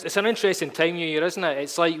It's an interesting time, New Year, isn't it?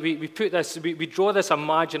 It's like we draw this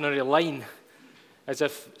imaginary line as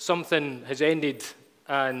if something has ended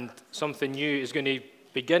and something new is going to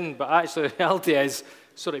begin. But actually, the reality is,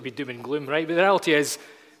 sort of be doom and gloom, right? But the reality is,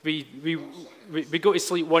 we go to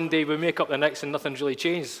sleep one day, we wake up the next, and nothing's really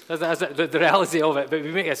changed. That's the reality of it. But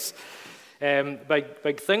we make this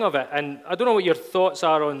big thing of it. And I don't know what your thoughts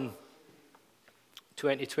are on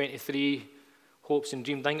 2023. Hopes and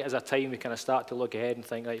dreams. I think it is a time we kind of start to look ahead and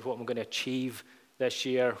think, like, what am I going to achieve this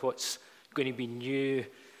year? What's going to be new?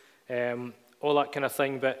 All that kind of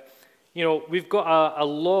thing. But, you know, we've got a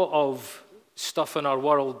lot of stuff in our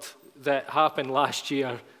world that happened last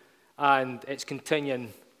year, and it's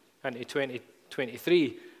continuing into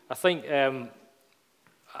 2023. I think I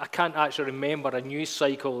can't actually remember a news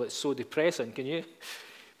cycle that's so depressing. Can you?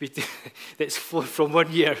 That's flowed from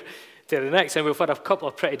one year to the next, and we've had a couple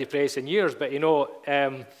of pretty depressing years. But we've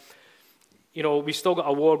still got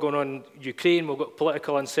a war going on in Ukraine. We've got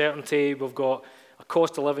political uncertainty. We've got a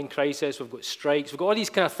cost of living crisis. We've got strikes. We've got all these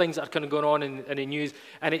kind of things that are kind of going on in the news,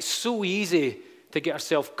 and it's so easy to get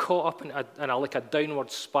ourselves caught up in a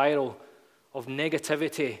downward spiral of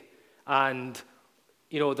negativity, and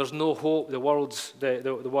there's no hope. The world's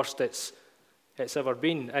the worst it's ever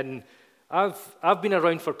been. And I've been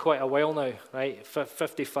around for quite a while now, right?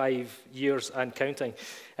 55 years and counting.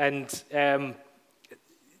 And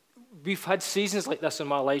we've had seasons like this in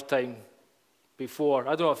my lifetime before.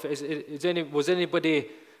 I don't know if was anybody,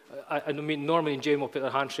 I mean, Norman and Jane will put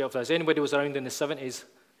their hand straight up for this. Anybody was around in the 70s?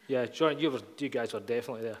 Yeah, John, you guys were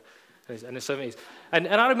definitely there in the 70s. And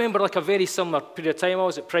I remember like a very similar period of time. I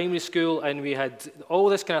was at primary school, and we had all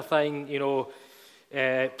this kind of thing,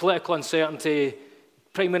 political uncertainty,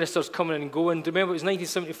 prime ministers coming and going. Remember, it was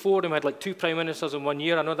 1974, and we had like 2 prime ministers in 1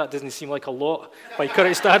 year. I know that doesn't seem like a lot by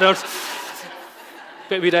current standards.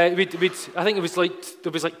 But I think it was like,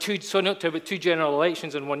 there was like 2 general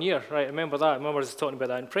elections in 1 year, right? I remember that. I remember I was talking about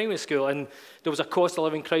that in primary school. And there was a cost of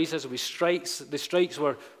living crisis. There was strikes. The strikes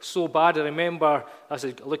were so bad. I remember, as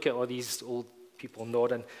I look at all these old people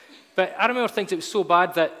nodding. But I remember things that was so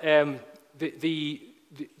bad that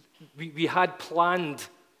we had planned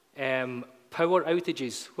power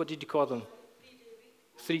outages. What did you call them?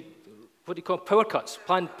 What do you call them? Power cuts?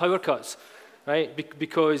 Planned power cuts, right?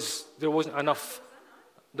 Because there wasn't enough.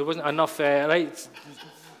 Right?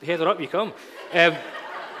 Heather up, you come. But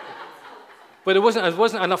there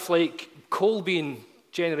wasn't enough like coal being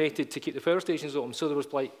generated to keep the power stations open. So there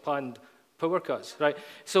was like planned power cuts, right?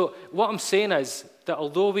 So what I'm saying is that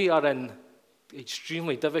although we are in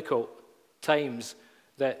extremely difficult times,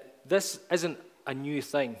 that this isn't a new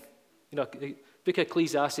thing. The book of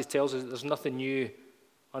Ecclesiastes tells us that there's nothing new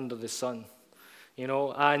under the sun.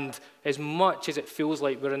 And as much as it feels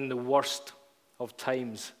like we're in the worst of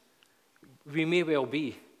times, we may well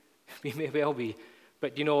be.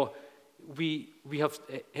 But we have.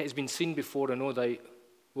 It has been seen before, and no doubt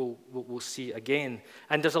we'll see it again.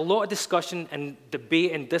 And there's a lot of discussion and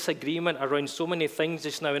debate and disagreement around so many things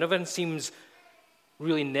just now, and everything seems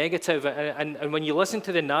really negative. And when you listen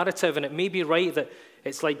to the narrative, and it may be right that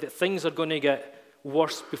it's like that things are going to get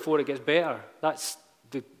worse before it gets better. That's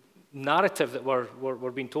the narrative that we're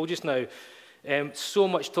being told just now. So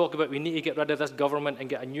much talk about we need to get rid of this government and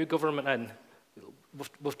get a new government in.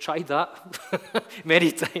 We've tried that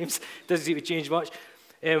many times. Doesn't seem to change much.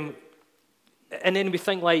 And then we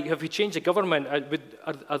think, like, if we change the government,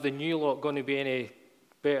 are the new lot going to be any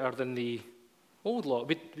better than the old lot?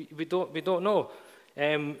 We don't know.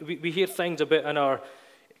 We hear things about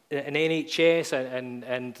in NHS and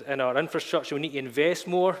in our infrastructure, we need to invest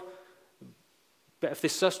more. But if the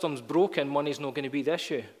system's broken, money's not going to be the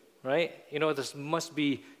issue. Right? It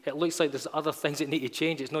looks like there's other things that need to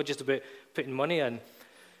change. It's not just about putting money in.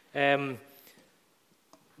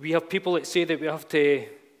 We have people that say that we have to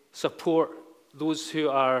support those who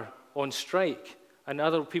are on strike. And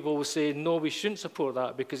other people will say, no, we shouldn't support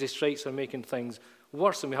that because the strikes are making things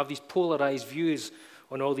worse. And we have these polarized views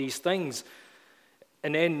on all these things.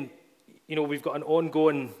 And then, we've got an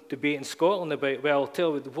ongoing debate in Scotland about, well,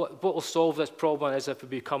 tell me, what will solve this problem is if we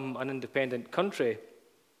become an independent country.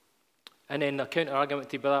 And then a counter-argument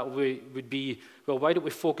to that would be, well, why don't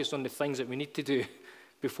we focus on the things that we need to do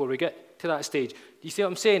before we get to that stage? Do you see what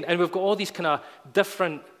I'm saying? And we've got all these kind of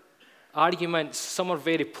different arguments. Some are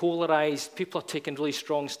very polarized. People are taking really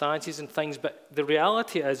strong stances and things. But the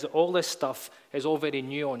reality is all this stuff is all very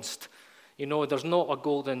nuanced. There's not a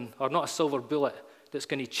golden or not a silver bullet that's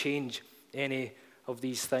going to change any of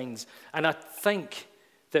these things. And I think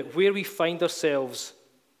that where we find ourselves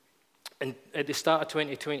at the start of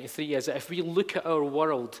 2023 is that if we look at our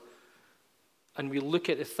world and we look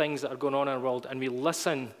at the things that are going on in our world and we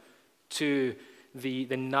listen to the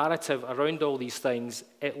narrative around all these things,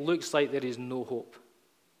 it looks like there is no hope.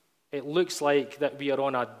 It looks like that we are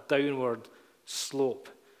on a downward slope.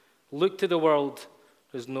 Look to the world,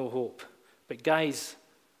 there's no hope. But guys,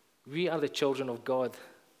 we are the children of God,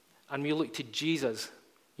 and we look to Jesus,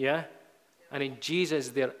 yeah? And in Jesus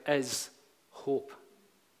there is hope.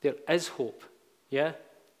 There is hope, yeah?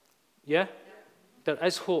 Yeah? There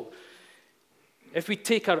is hope. If we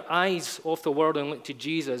take our eyes off the world and look to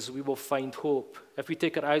Jesus, we will find hope. If we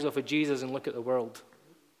take our eyes off of Jesus and look at the world,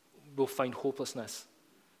 we'll find hopelessness.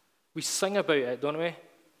 We sing about it, don't we?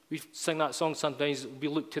 We sing that song sometimes, we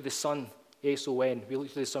look to the sun, S-O-N. We look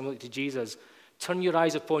to the sun, we look to Jesus. Turn your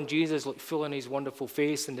eyes upon Jesus, look full in his wonderful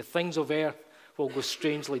face, and the things of earth will go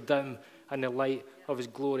strangely dim in the light of his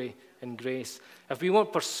glory and grace. If we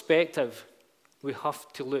want perspective, we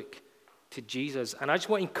have to look to Jesus. And I just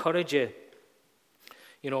want to encourage you,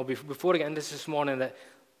 before I get into this morning, that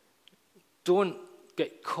don't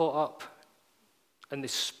get caught up in the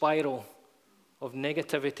spiral of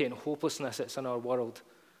negativity and hopelessness that's in our world,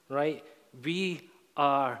 right? We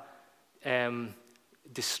are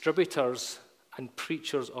distributors and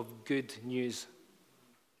preachers of good news.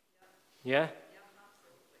 Yeah?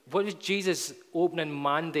 What is Jesus' opening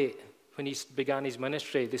mandate when he began his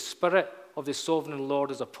ministry? The Spirit of the Sovereign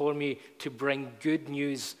Lord is upon me to bring good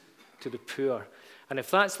news to the poor. And if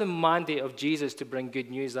that's the mandate of Jesus, to bring good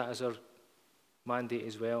news, that is our mandate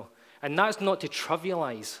as well. And that's not to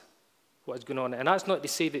trivialize what is going on. And that's not to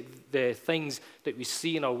say that the things that we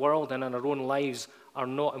see in our world and in our own lives are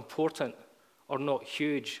not important or not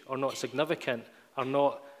huge or not significant or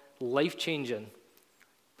not life-changing.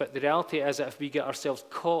 But the reality is that if we get ourselves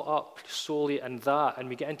caught up solely in that and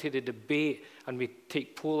we get into the debate and we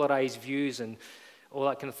take polarized views and all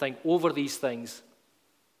that kind of thing over these things,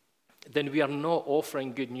 then we are not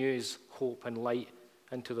offering good news, hope, and light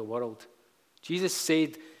into the world. Jesus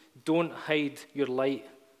said, don't hide your light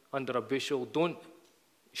under a bushel. Don't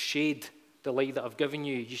shade the light that I've given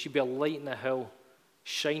you. You should be a light in the hill,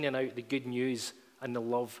 shining out the good news and the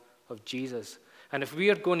love of Jesus. And if we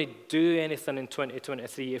are going to do anything in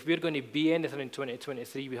 2023, if we're going to be anything in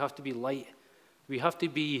 2023, we have to be light. We have to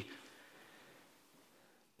be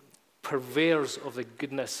purveyors of the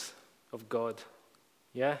goodness of God.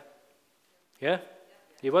 Yeah? Yeah?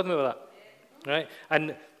 You with me with that? Right?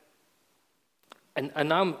 And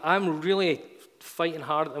I'm really fighting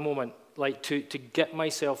hard at the moment, like to get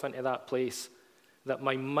myself into that place that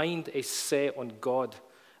my mind is set on God,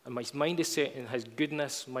 and my mind is set in his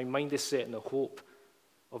goodness, my mind is set in the hope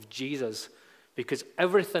of Jesus, because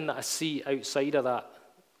everything that I see outside of that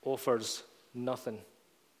offers nothing.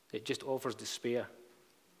 It just offers despair.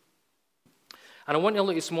 And I want to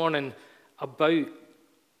look this morning about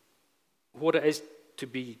what it is to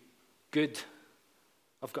be good.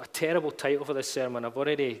 I've got a terrible title for this sermon. I've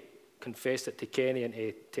already confessed it to Kenny and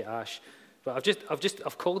to Ash, but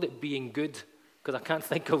I've called it Being Good, because I can't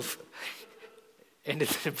think of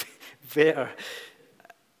anything better.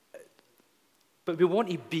 But we want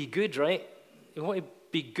to be good, right? We want to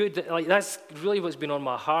be good. Like, that's really what's been on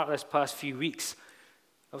my heart this past few weeks.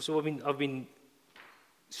 So I've been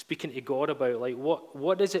speaking to God about, like,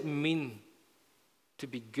 what does it mean to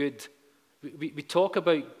be good? We talk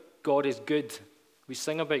about God is good. We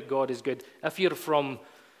sing about God is good. If you're from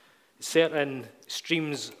certain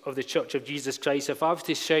streams of the Church of Jesus Christ, if I was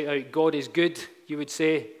to shout out God is good, you would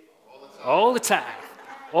say, all the time.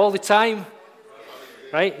 All the time.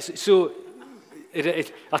 Right? So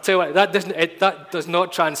I'll tell you what, that does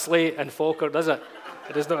not translate in Falkirk, does it?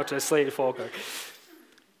 It does not translate in Falkirk.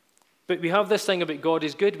 But we have this thing about God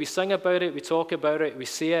is good. We sing about it, we talk about it, we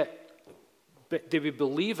say it. But do we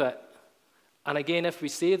believe it? And again, if we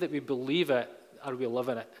say that we believe it, are we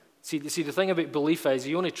living it? See, the thing about belief is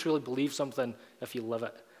you only truly believe something if you live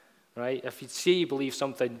it, right? If you say you believe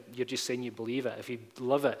something, you're just saying you believe it. If you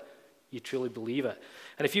live it, you truly believe it.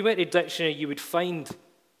 And if you went to dictionary, you would find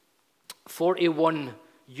 41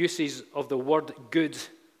 uses of the word good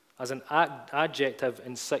as an adjective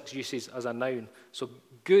and 6 uses as a noun. So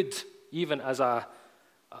good, even as a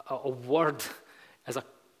word, is a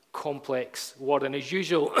complex word. And as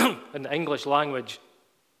usual in the English language,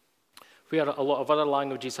 where a lot of other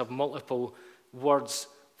languages have multiple words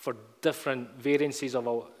for different variances of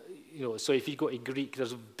so if you go to Greek,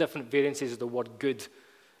 there's different variances of the word good.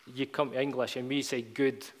 You come to English and we say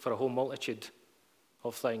good for a whole multitude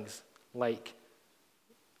of things. Like,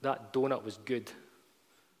 that donut was good.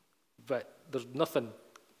 But there's nothing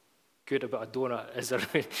good about a donut, is there?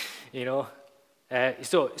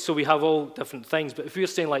 So we have all different things. But if we're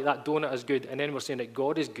saying like that donut is good, and then we're saying that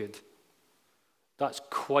God is good, That's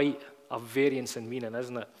quite a variance in meaning,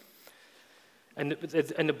 isn't it?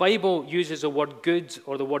 And the Bible uses the word good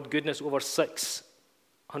or the word goodness over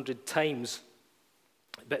 600 times.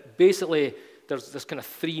 But basically, there's kind of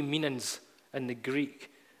three meanings in the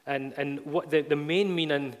Greek. And what the main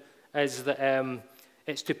meaning is that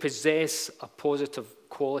it's to possess a positive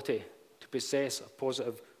quality. To possess a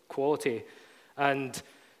positive quality. And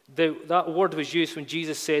that word was used when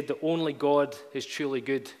Jesus said that only God is truly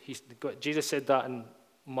good. Jesus said that in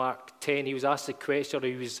Mark 10. He was asked the question, or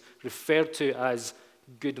he was referred to as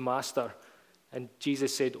good master. And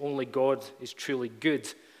Jesus said only God is truly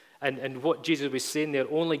good. And what Jesus was saying there,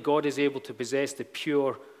 only God is able to possess the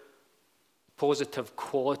pure, positive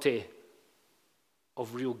quality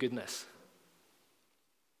of real goodness.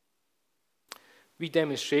 Wee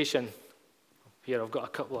demonstration. Here, I've got a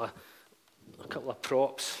couple of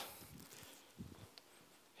props.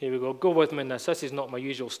 Here we go. Go with me in this. This is not my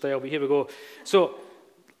usual style, but here we go. So,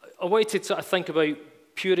 I want you to sort of think about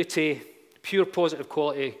purity, pure positive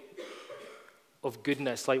quality of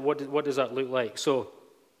goodness. Like, what does that look like? So,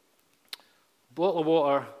 bottle of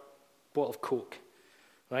water, bottle of Coke,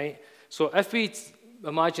 right? So if we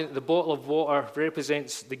imagine that the bottle of water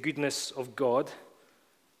represents the goodness of God,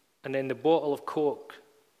 and then the bottle of Coke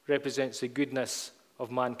represents the goodness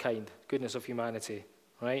of mankind, goodness of humanity,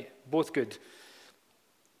 right? Both good.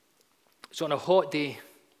 So on a hot day,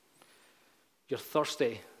 you're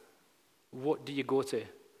thirsty. What do you go to?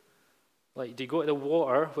 Like, do you go to the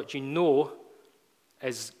water, which you know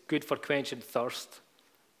is good for quenching thirst,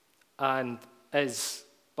 and is,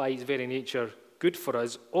 by its very nature, good for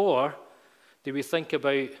us? Or do we think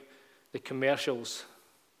about the commercials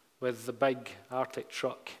with the big Arctic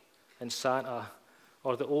truck and Santa,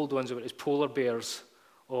 or the old ones where it's polar bears,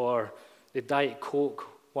 or the Diet Coke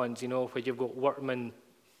ones, where you've got workmen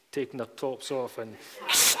taking their tops off and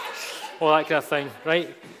all that kind of thing,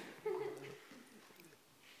 right?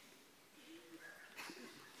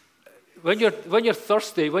 When you're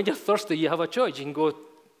thirsty, you have a choice. You can go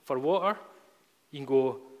for water, you can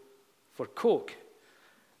go for Coke.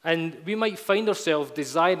 And we might find ourselves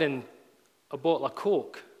desiring a bottle of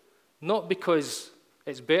Coke, not because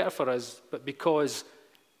it's better for us, but because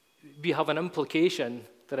we have an implication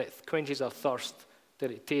that it quenches our thirst,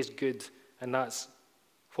 that it tastes good, and that's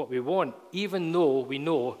what we want, even though we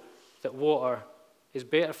know that water is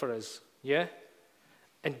better for us, yeah?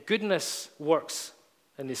 And goodness works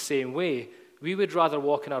in the same way. We would rather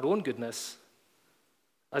walk in our own goodness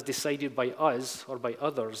as decided by us or by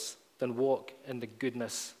others than walk in the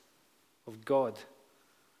goodness of God.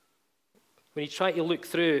 When you try to look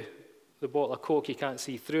through the bottle of Coke, you can't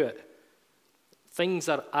see through it. Things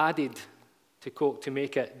are added to Coke to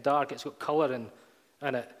make it dark. It's got colour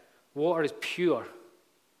in it. Water is pure.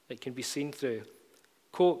 It can be seen through.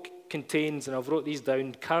 Coke contains, and I've wrote these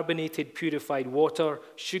down, carbonated, purified water,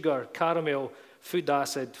 sugar, caramel, food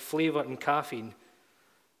acid, flavour, and caffeine.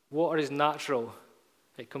 Water is natural.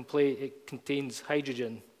 It contains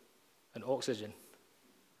hydrogen and oxygen.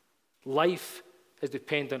 Life is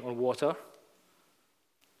dependent on water.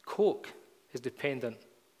 Coke is dependent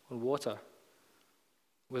on water.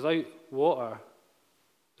 Without water,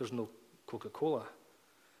 there's no Coca-Cola.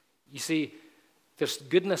 You see, there's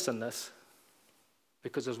goodness in this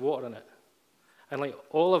because there's water in it. And like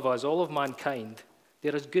all of us, all of mankind,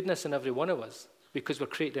 there is goodness in every one of us because we're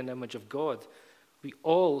created in the image of God. We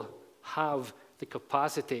all have the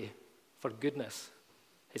capacity for goodness.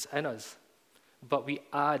 It's in us. But we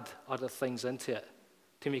add other things into it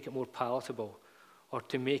to make it more palatable or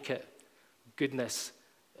to make it goodness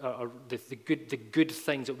or the good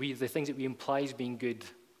things the things that we imply as being good.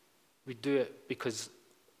 We do it because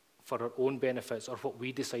for our own benefits or what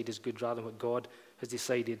we decide is good rather than what God has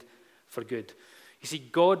decided for good. You see,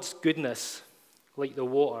 God's goodness, like the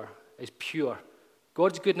water, is pure.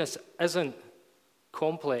 God's goodness isn't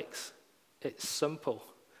complex. It's simple.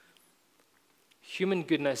 Human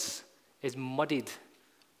goodness is muddied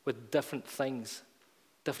with different things,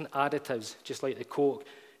 different additives, just like the Coke.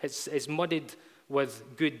 It's muddied with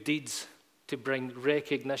good deeds to bring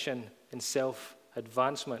recognition and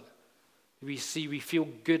self-advancement. We feel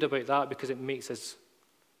good about that because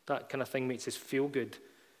that kind of thing makes us feel good.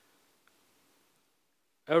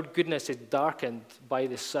 Our goodness is darkened by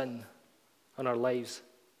the sin in our lives.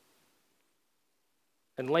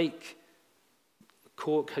 And like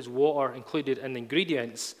Coke has water included in the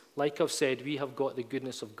ingredients, like I've said, we have got the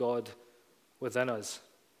goodness of God within us.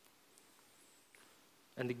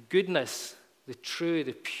 And the goodness, the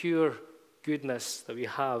pure goodness that we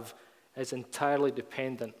have is entirely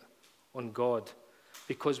dependent on God.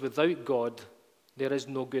 Because without God, there is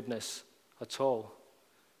no goodness at all.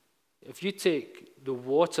 If you take the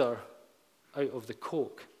water out of the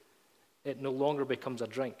Coke, it no longer becomes a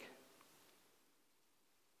drink.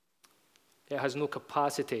 It has no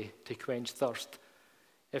capacity to quench thirst.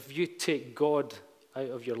 If you take God out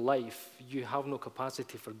of your life, you have no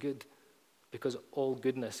capacity for good, because all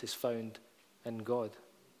goodness is found in God.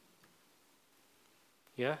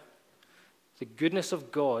 Yeah? The goodness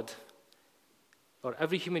of God, or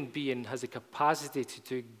every human being has the capacity to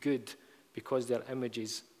do good because they're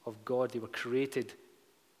images of God. They were created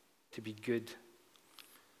to be good.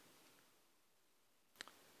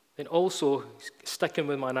 And also, sticking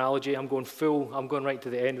with my analogy, I'm going right to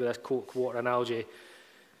the end with this Coke water analogy.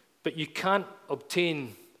 But you can't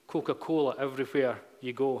obtain Coca-Cola everywhere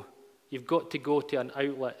you go. You've got to go to an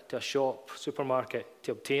outlet, to a shop, supermarket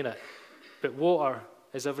to obtain it. But water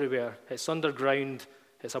is everywhere. It's underground,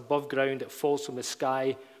 it's above ground, it falls from the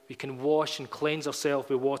sky. We can wash and cleanse ourselves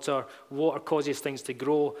with water. Water causes things to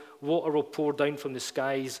grow. Water will pour down from the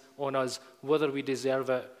skies on us, whether we deserve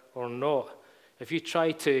it or not. If you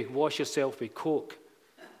try to wash yourself with Coke,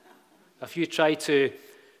 if you try to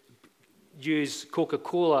use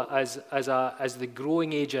Coca-Cola as the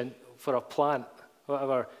growing agent for a plant,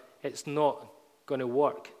 whatever, it's not going to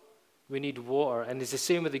work. We need water. And it's the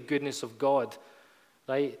same with the goodness of God,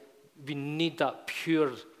 right? We need that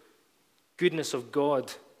pure goodness of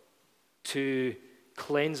God to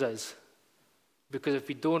cleanse us. Because if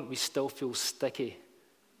we don't, we still feel sticky.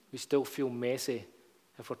 We still feel messy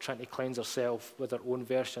if we're trying to cleanse ourselves with our own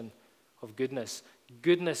version of goodness.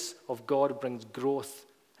 Goodness of God brings growth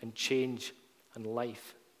and change and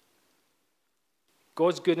life.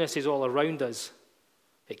 God's goodness is all around us.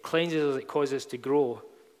 It cleanses us, it causes us to grow.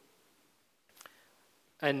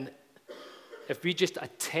 And if we just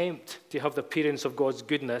attempt to have the appearance of God's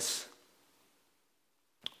goodness,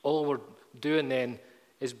 all we're doing then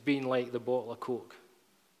is being like the bottle of Coke.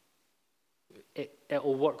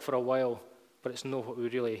 It'll work for a while, but it's not what we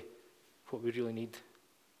really need.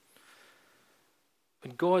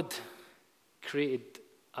 When God created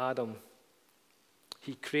Adam,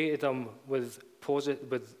 he created him with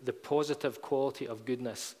the positive quality of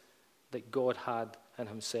goodness that God had in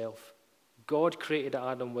himself. God created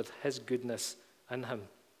Adam with his goodness in him.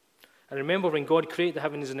 And remember, when God created the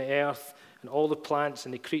heavens and the earth and all the plants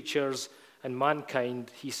and the creatures and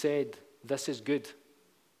mankind, he said, "This is good.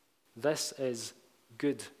 This is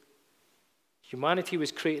good." Humanity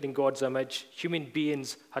was created in God's image. Human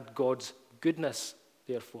beings had God's goodness,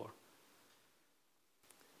 therefore.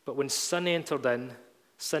 But when sin entered in,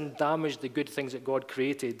 sin damaged the good things that God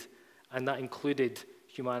created, and that included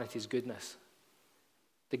humanity's goodness.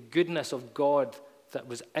 The goodness of God that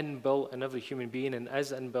was inbuilt in every human being and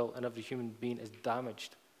is inbuilt in every human being is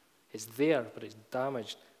damaged. It's there, but it's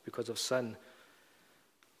damaged because of sin.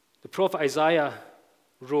 The prophet Isaiah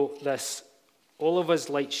wrote this: "All of us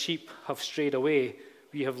like sheep have strayed away.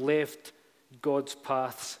 We have left God's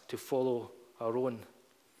paths to follow our own."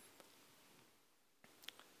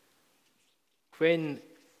 When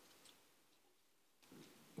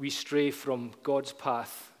we stray from God's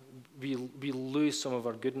path, we lose some of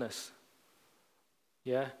our goodness.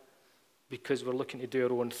 Yeah? Because we're looking to do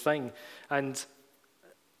our own thing. And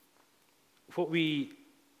what we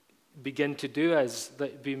begin to do is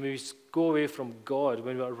that when we go away from God,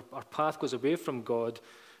 when our path goes away from God,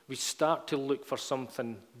 we start to look for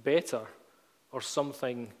something better or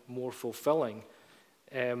something more fulfilling.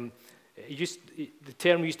 The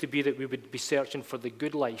term used to be that we would be searching for the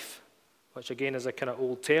good life, which again is a kind of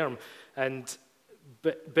old term.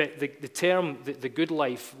 But the term, the good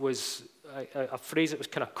life, was a phrase that was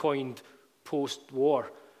kind of coined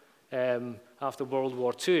post-war, after World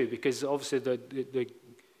War II, because obviously the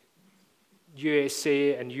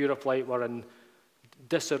USA and Europe were in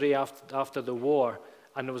disarray after the war,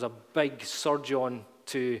 and there was a big surge on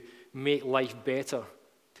to make life better,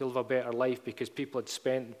 to live a better life, because people had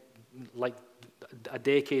spent like a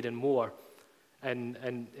decade and more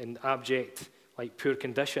in abject, poor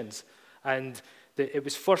conditions. And it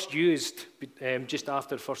was first used just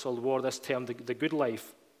after the First World War, this term, the good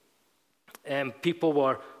life. People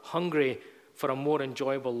were hungry for a more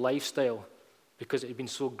enjoyable lifestyle because it had been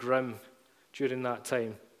so grim during that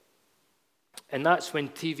time. And that's when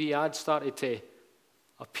TV ads started to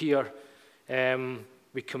appear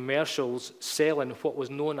with commercials selling what was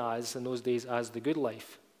known as, in those days, as the good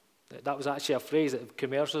life. That was actually a phrase, that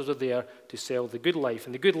commercials were there to sell the good life.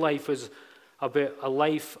 And the good life was about a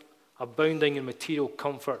life abounding in material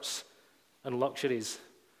comforts and luxuries.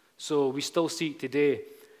 So we still see it today.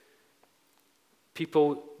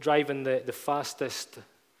 People driving the fastest,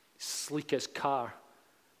 sleekest car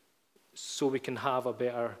so we can have a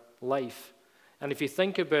better life. And if you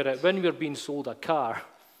think about it, when we're being sold a car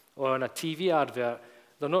or on a TV advert,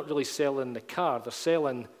 they're not really selling the car. They're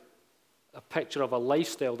selling a picture of a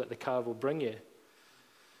lifestyle that the car will bring you.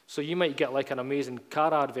 So you might get like an amazing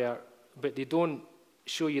car advert, but they don't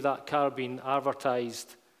show you that car being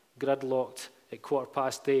advertised, gridlocked at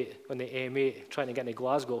 8:15 on the M8 trying to get into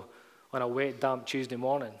Glasgow on a wet, damp Tuesday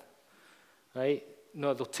morning, right?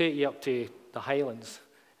 No, they'll take you up to the Highlands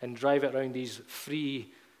and drive it around these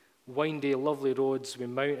free, windy, lovely roads with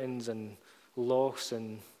mountains and lochs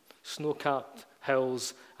and snow-capped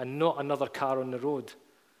hills and not another car on the road.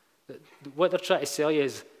 What they're trying to sell you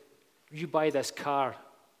is, you buy this car,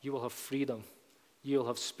 you will have freedom. You'll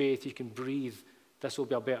have space, you can breathe. This will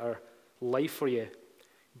be a better life for you.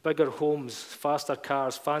 Bigger homes, faster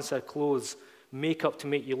cars, fancier clothes, makeup to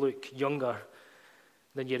make you look younger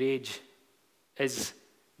than your age is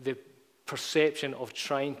the perception of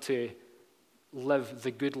trying to live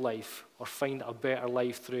the good life or find a better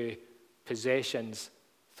life through possessions,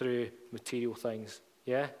 through material things.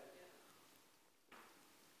 Yeah?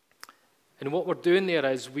 And what we're doing there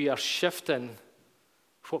is we are shifting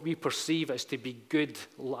what we perceive as to be good,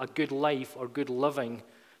 a good life or good living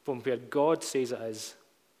from where God says it is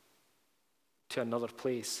to another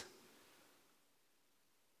place.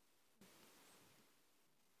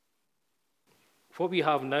 What we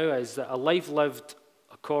have now is that a life lived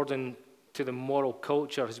according to the moral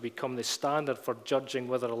culture has become the standard for judging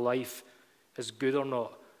whether a life is good or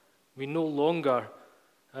not. We no longer,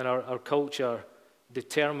 in our culture,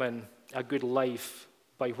 determine a good life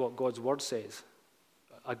by what God's word says.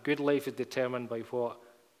 A good life is determined by what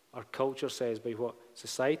our culture says, by what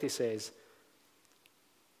society says.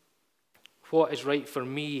 What is right for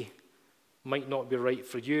me might not be right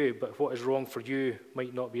for you, but what is wrong for you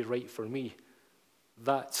might not be right for me.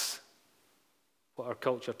 That's what our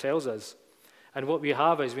culture tells us. And what we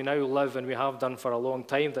have is we now live, and we have done for a long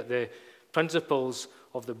time, that the principles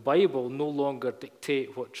of the Bible no longer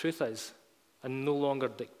dictate what truth is and no longer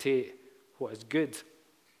dictate what is good.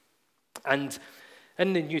 And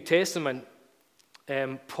in the New Testament,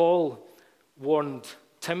 Paul warned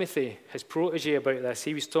Timothy, his protege, about this.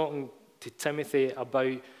 He was talking to Timothy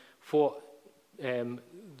about what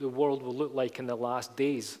the world will look like in the last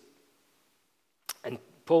days. And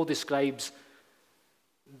Paul describes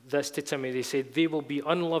this to Timothy. He said, they will be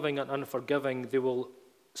unloving and unforgiving. They will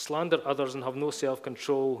slander others and have no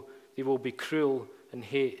self-control. They will be cruel and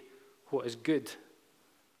hate what is good.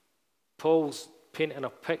 Paul's painting a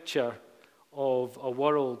picture of a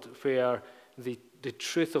world where the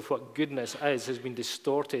truth of what goodness is has been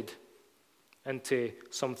distorted into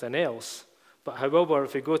something else. But however,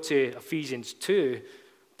 if we go to Ephesians 2,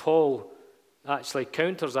 Paul actually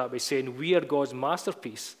counters that by saying, we are God's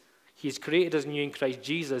masterpiece. He has created us new in Christ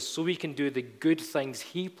Jesus so we can do the good things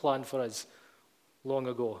he planned for us long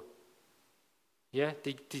ago. Yeah?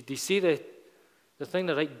 Did you see the thing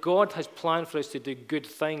there, right? God has planned for us to do good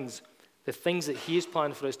things, the things that he has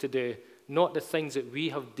planned for us to do, not the things that we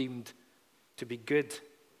have deemed to be good.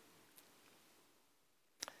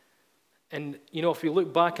 And, you know, if we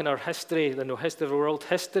look back in our history, the history of the world,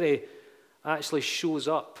 history actually shows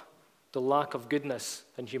up the lack of goodness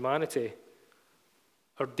in humanity.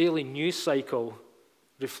 Our daily news cycle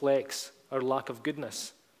reflects our lack of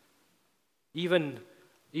goodness. Even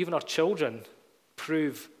our children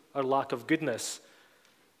prove our lack of goodness.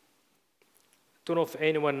 Don't know if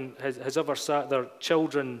anyone has ever sat their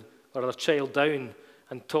children or their child down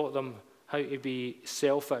and taught them how to be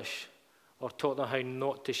selfish, or taught them how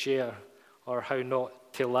not to share, or how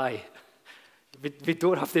not to lie. We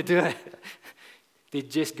don't have to do it. They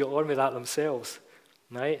just get on with that themselves,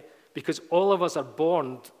 right? Because all of us are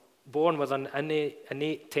born with an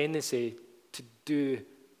innate tendency to do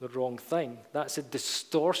the wrong thing. That's a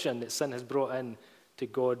distortion that sin has brought in to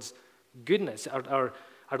God's goodness. Our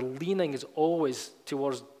leaning is always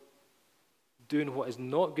towards doing what is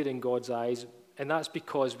not good in God's eyes, and that's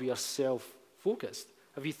because we are self-focused.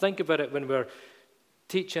 If you think about it, when we're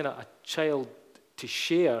teaching a child to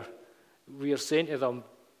share, we are saying to them,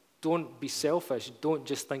 don't be selfish, don't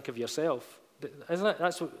just think of yourself. Isn't it?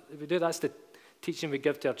 That's what we do. That's the teaching we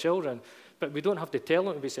give to our children. But we don't have to tell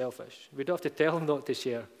them to be selfish. We don't have to tell them not to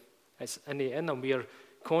share. It's in them. We are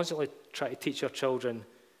constantly trying to teach our children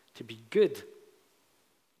to be good.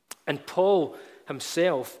 And Paul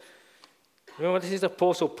himself, remember, this is the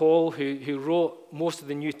Apostle Paul who wrote most of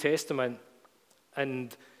the New Testament,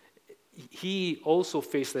 and he also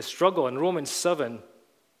faced this struggle. In Romans 7,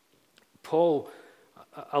 Paul,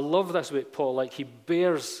 I love this with Paul, like he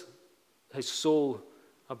bears his soul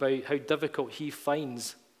about how difficult he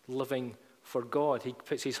finds living for God. He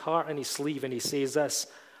puts his heart in his sleeve and he says this,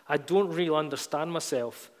 I don't really understand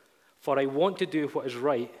myself, for I want to do what is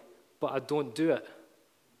right, but I don't do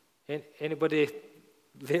it. Anybody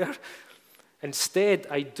there? Instead,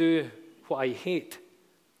 I do what I hate.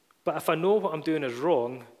 But if I know what I'm doing is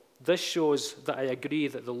wrong, this shows that I agree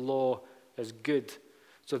that the law is good.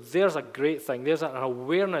 So there's a great thing. There's an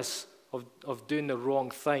awareness of doing the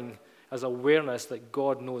wrong thing as awareness that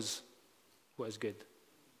God knows what is good.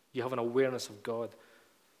 You have an awareness of God.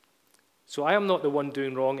 So I am not the one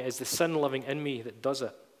doing wrong. It is the sin living in me that does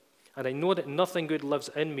it. And I know that nothing good lives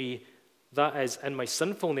in me, that is, in my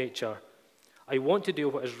sinful nature. I want to do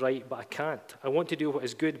what is right, but I can't. I want to do what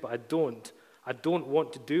is good, but I don't. I don't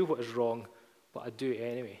want to do what is wrong, but I do it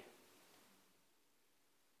anyway.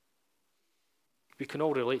 We can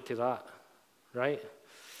all relate to that, right?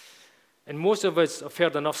 And most of us have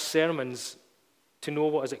heard enough sermons to know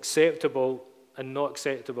what is acceptable and not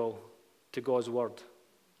acceptable to God's word.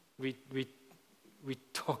 We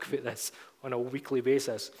talk about this on a weekly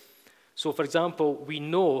basis. So, for example, we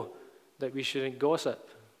know that we shouldn't gossip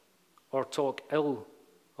or talk ill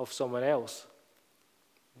of someone else.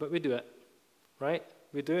 But we do it, right?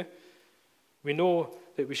 We do. We know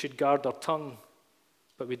that we should guard our tongue,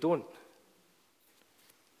 but we don't.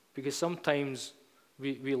 Because sometimes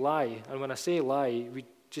we lie. And when I say lie, we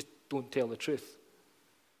just don't tell the truth.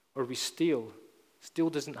 Or we steal. Steal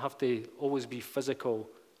doesn't have to always be physical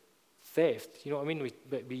theft. You know what I mean?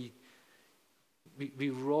 We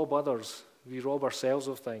rob others. We rob ourselves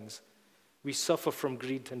of things. We suffer from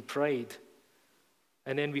greed and pride.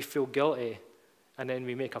 And then we feel guilty. And then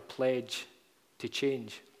we make a pledge to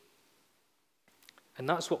change. And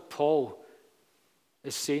that's what Paul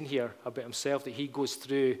is saying here about himself, that he goes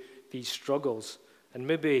through these struggles. And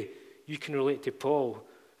maybe you can relate to Paul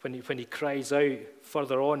when he cries out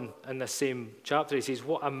further on in the same chapter. He says,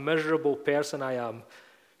 "What a miserable person I am.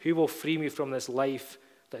 Who will free me from this life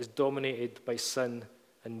that is dominated by sin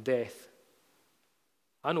and death?"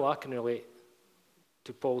 I know I can relate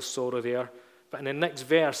to Paul's sorrow there. But in the next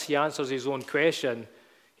verse, he answers his own question.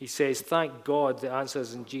 He says, "Thank God the answer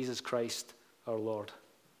is in Jesus Christ our Lord."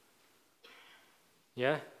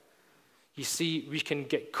 Yeah? You see, we can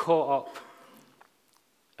get caught up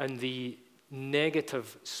in the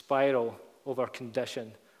negative spiral of our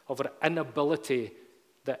condition, of our inability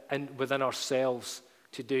within ourselves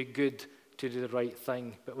to do good, to do the right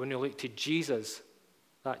thing. But when we look to Jesus,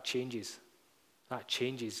 that changes. That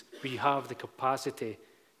changes. We have the capacity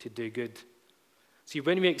to do good. See,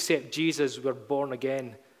 when we accept Jesus, we're born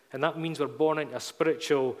again. And that means we're born into a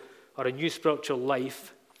spiritual or a new spiritual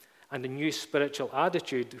life and a new spiritual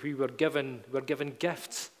attitude. We're given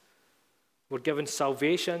gifts. We're given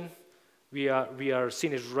salvation. We are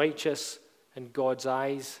seen as righteous in God's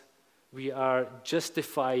eyes. We are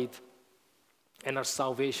justified in our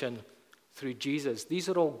salvation through Jesus. These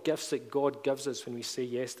are all gifts that God gives us when we say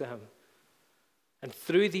yes to him. And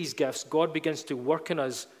through these gifts, God begins to work in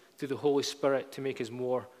us through the Holy Spirit to make us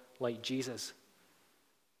more like Jesus.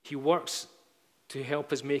 He works to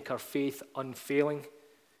help us make our faith unfailing.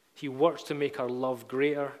 He works to make our love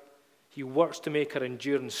greater. He works to make our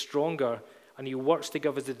endurance stronger. And he works to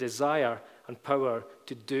give us the desire and power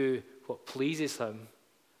to do what pleases him.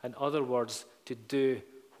 In other words, to do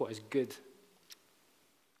what is good.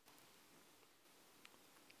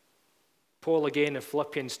 Paul again in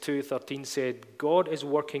Philippians 2:13 said, "God is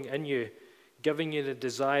working in you, giving you the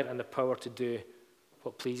desire and the power to do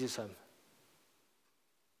what pleases him."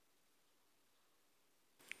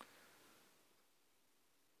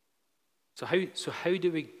 So how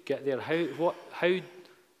do we get there? How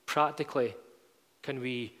practically can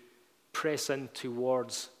we press in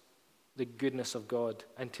towards the goodness of God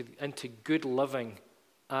and into good living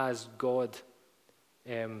as God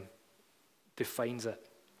defines it?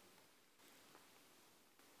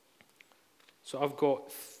 So I've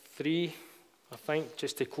got three, I think,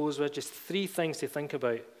 just to close with, just three things to think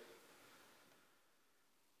about.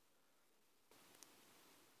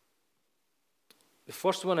 The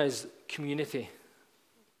first one is community.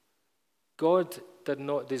 God did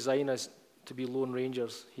not design us to be lone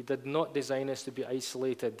rangers. He did not design us to be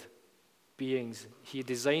isolated beings. He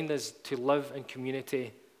designed us to live in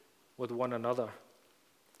community with one another.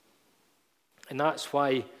 And that's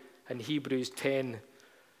why in Hebrews 10,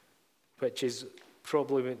 which is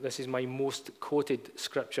probably, this is my most quoted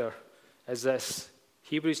scripture, is this.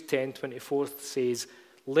 Hebrews 10:24 says,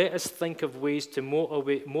 "Let us think of ways to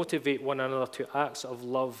motivate one another to acts of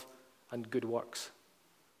love and good works.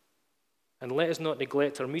 And let us not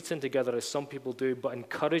neglect our meeting together as some people do, but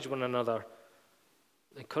encourage one another."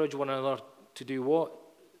 Encourage one another to do what?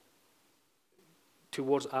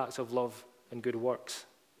 Towards acts of love and good works.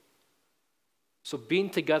 So being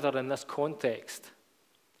together in this context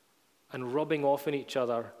and rubbing off on each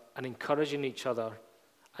other and encouraging each other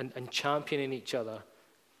and championing each other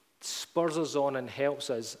spurs us on and helps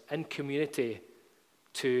us in community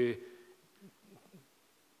to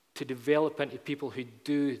develop into people who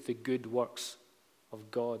do the good works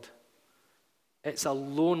of God. It's a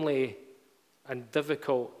lonely and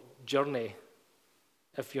difficult journey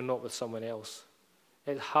if you're not with someone else.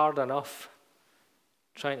 It's hard enough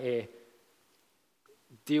trying to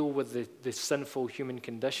deal with the sinful human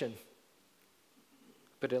condition.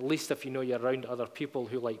 But at least if you know you're around other people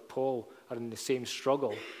who, like Paul, are in the same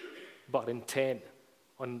struggle, but are intent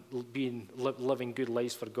on living good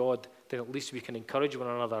lives for God, then at least we can encourage one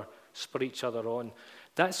another, spur each other on.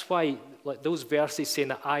 That's why, like those verses saying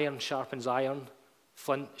that iron sharpens iron,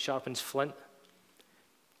 flint sharpens flint.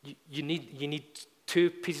 You need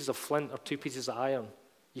two pieces of flint or two pieces of iron.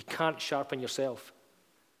 You can't sharpen yourself,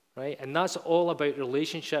 right? And that's all about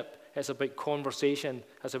relationship. It's about conversation.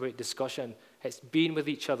 It's about discussion. It's being with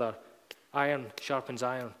each other. Iron sharpens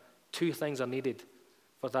iron. Two things are needed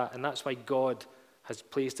for that, and that's why God has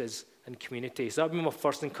placed us in community. So that would be my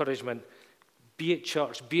first encouragement. Be at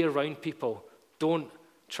church. Be around people. Don't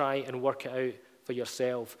try and work it out for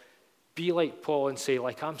yourself. Be like Paul and say,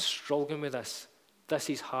 like, I'm struggling with this. This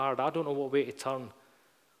is hard. I don't know what way to turn.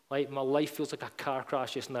 Like, my life feels like a car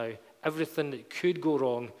crash just now. Everything that could go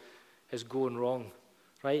wrong is going wrong,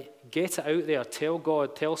 right? Get it out there. Tell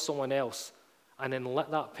God, tell someone else, and then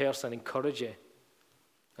let that person encourage you.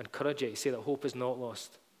 Encourage you. Say that hope is not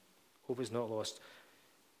lost. Hope is not lost.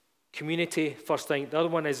 Community, first thing. The other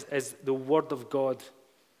one is the Word of God.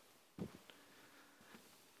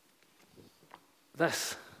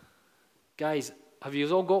 This. Guys, have you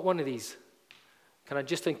all got one of these? Can I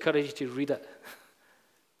just encourage you to read it?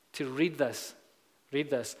 To read this. Read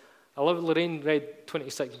this. I love it. Lorraine read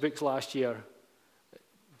 26 books last year.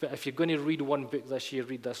 But if you're going to read one book this year,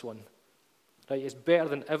 read this one. Right? It's better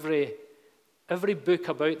than every book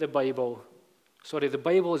about the Bible. Sorry, the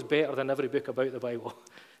Bible is better than every book about the Bible.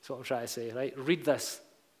 That's what I'm trying to say, right? Read this.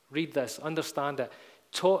 Read this. Understand it.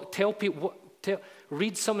 Tell people,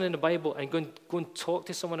 read something in the Bible and go and talk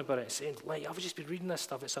to someone about it. Saying, like, I've just been reading this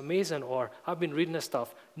stuff. It's amazing. Or, I've been reading this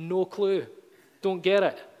stuff. No clue. Don't get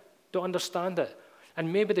it. Don't understand it.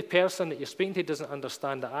 And maybe the person that you're speaking to doesn't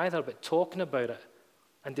understand it either, but talking about it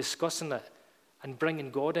and discussing it and bringing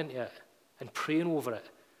God into it and praying over it,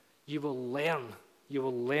 you will learn. You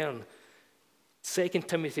will learn. 2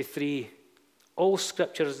 Timothy 3, all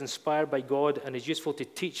scripture is inspired by God and is useful to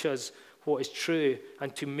teach us what is true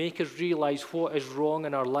and to make us realize what is wrong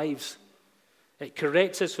in our lives. It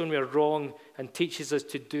corrects us when we are wrong and teaches us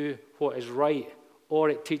to do what is right, or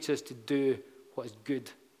it teaches us to do what is good.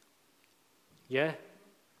 Yeah?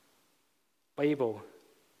 Bible.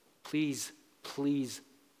 Please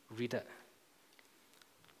read it.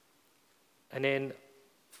 And then,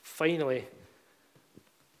 finally,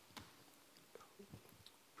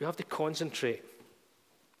 we have to concentrate.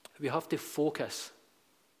 We have to focus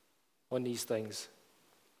on these things.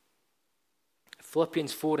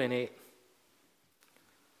 Philippians 4:8.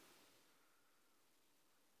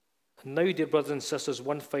 And now, dear brothers and sisters,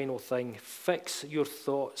 one final thing. Fix your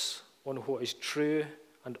thoughts on what is true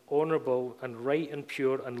and honorable and right and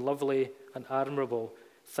pure and lovely and admirable.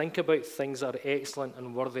 Think about things that are excellent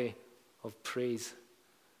and worthy of praise.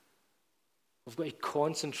 We've got to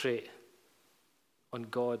concentrate on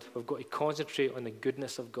God. We've got to concentrate on the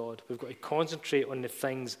goodness of God. We've got to concentrate on the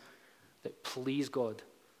things that please God.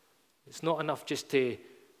 It's not enough just to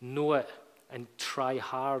know it and try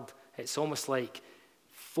hard. It's almost like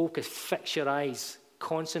focus, fix your eyes,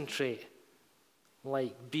 concentrate,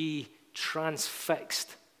 like be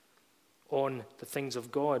transfixed on the things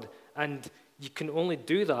of God. And you can only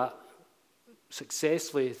do that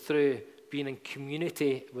successfully through being in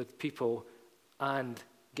community with people and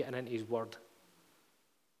getting into His Word.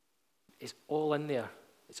 It's all in there.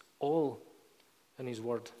 It's all in His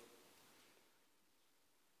Word.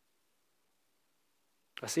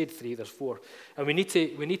 I said 3, there's 4. And we need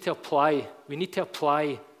to apply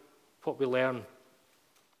what we learn.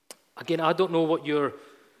 Again, I don't know what your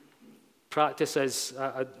practice is.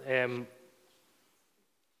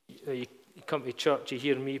 You come to church, you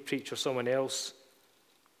hear me preach or someone else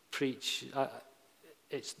preach.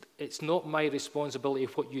 It's not my responsibility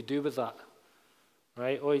what you do with that,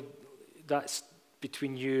 right? That's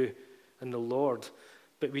between you and the Lord.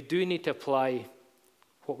 But we do need to apply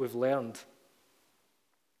what we've learned.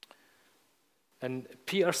 And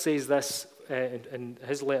Peter says this in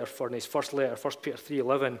his letter, in his first letter, 1 Peter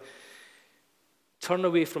 3:11. Turn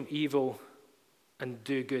away from evil and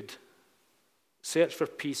do good. Search for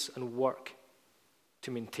peace and work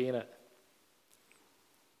to maintain it.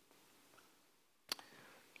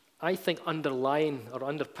 I think underlying or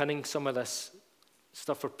underpinning some of this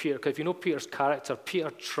stuff for Peter, because if you know Peter's character,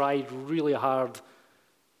 Peter tried really hard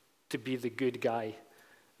to be the good guy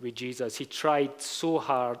with Jesus. He tried so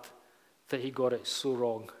hard that he got it so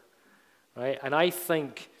wrong, right? And I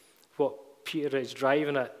think what Peter is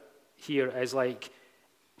driving at here is like,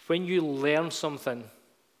 when you learn something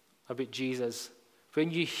about Jesus,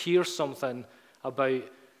 when you hear something about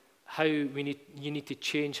how you need to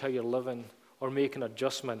change how you're living or make an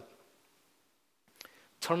adjustment,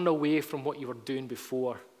 turn away from what you were doing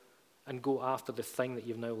before and go after the thing that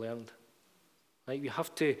you've now learned. Right? You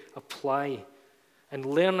have to apply. And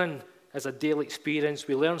learning is a daily experience.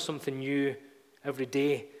 We learn something new every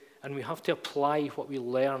day, and we have to apply what we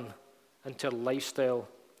learn into our lifestyle,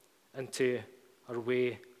 into our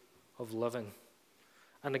way of living.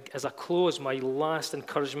 And as I close, my last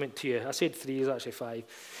encouragement to you, I said 3, it's actually 5,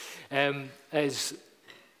 is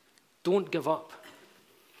don't give up.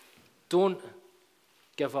 Don't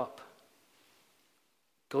give up.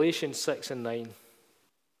 Galatians 6 and 9.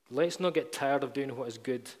 Let's not get tired of doing what is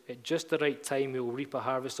good. At just the right time, we will reap a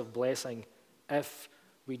harvest of blessing if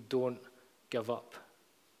we don't give up.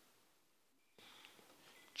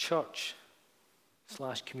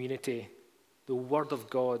 Church/community, the Word of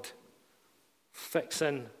God,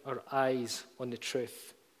 fixing our eyes on the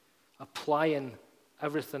truth, applying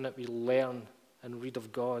everything that we learn and read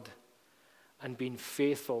of God, and being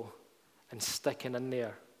faithful and sticking in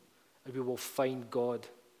there, and we will find God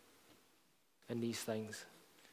in these things.